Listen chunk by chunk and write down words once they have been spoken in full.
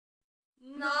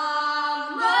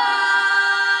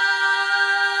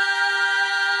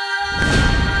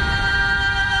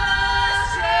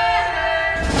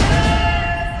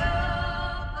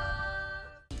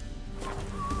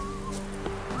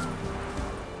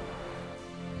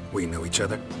We know each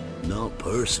other? Not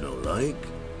personal, like.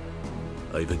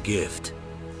 I've a gift.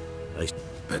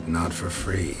 But not for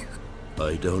free.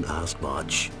 I don't ask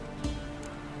much.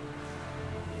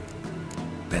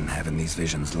 Been having these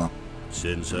visions long.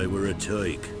 Since I were a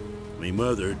tyke. Me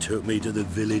mother took me to the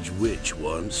village witch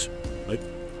once.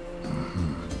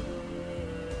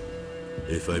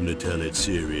 If I'm to tell it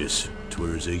serious,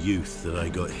 'twere as a youth that I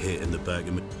got hit in the back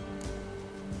of me.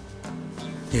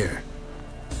 Here.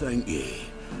 Thank ye.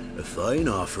 A fine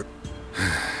offer.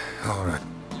 All right.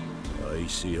 I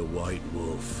see a white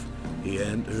wolf. He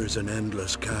enters an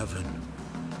endless cavern.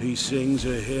 He sings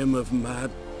a hymn of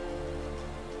mad...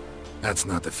 That's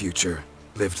not the future.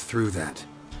 Lived through that.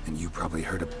 And you probably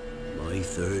heard of... My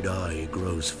third eye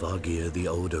grows foggier the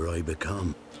older I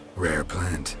become. Rare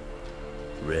plant.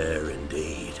 Rare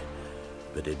indeed.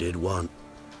 But it did want...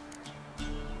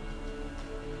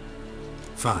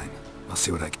 Fine. I'll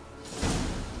see what I can...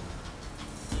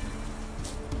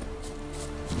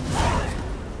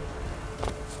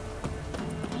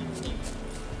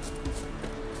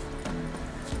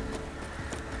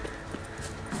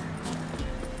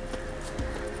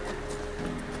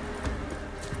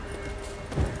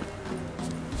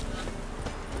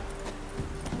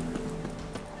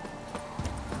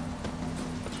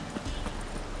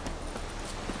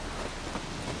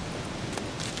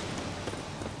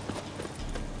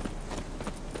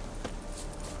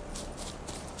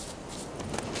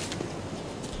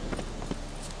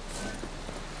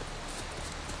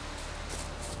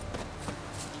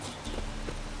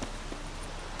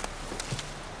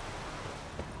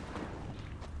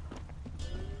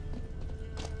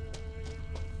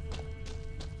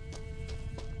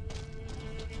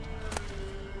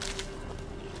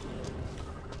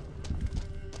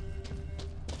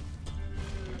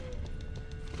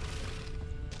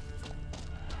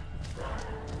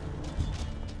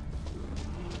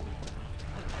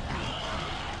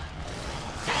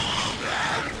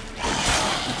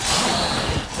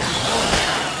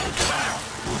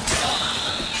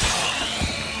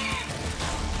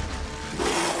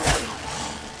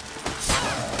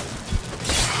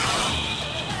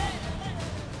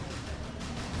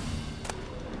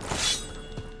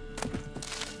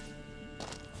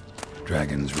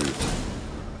 Dragon's root.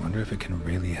 Wonder if it can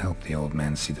really help the old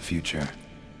man see the future.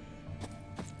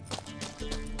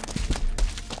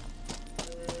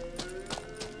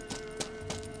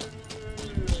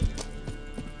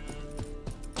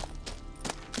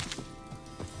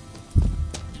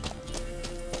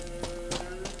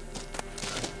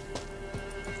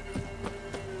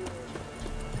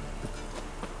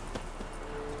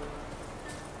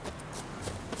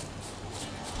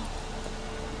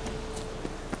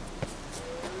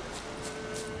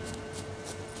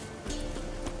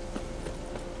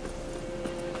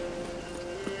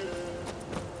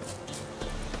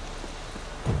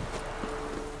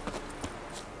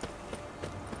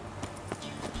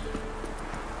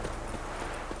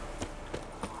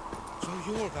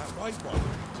 You're that white one.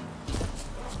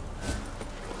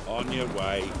 On your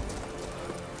way.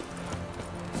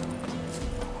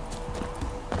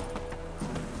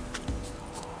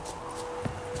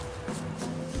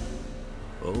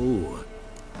 Oh.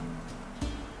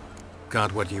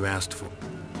 Got what you asked for.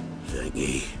 Thank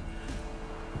ye.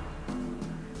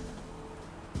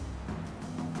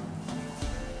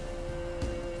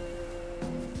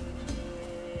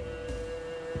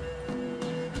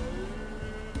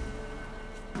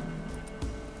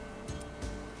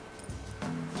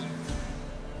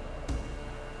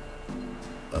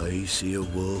 I see a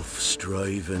wolf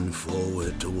striving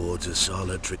forward towards a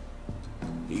solitary...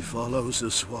 He follows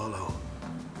the swallow,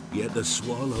 yet the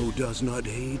swallow does not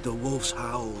heed the wolf's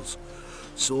howls,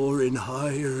 soaring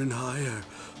higher and higher,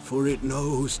 for it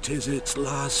knows 'tis its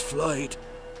last flight.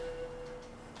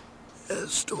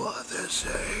 As to others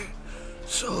say,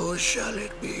 so shall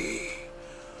it be.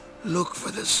 Look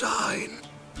for the sign,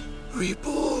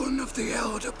 reborn of the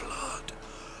elder blood.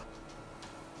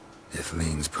 If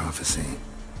Lean's prophecy.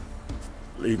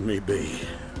 Leave me be.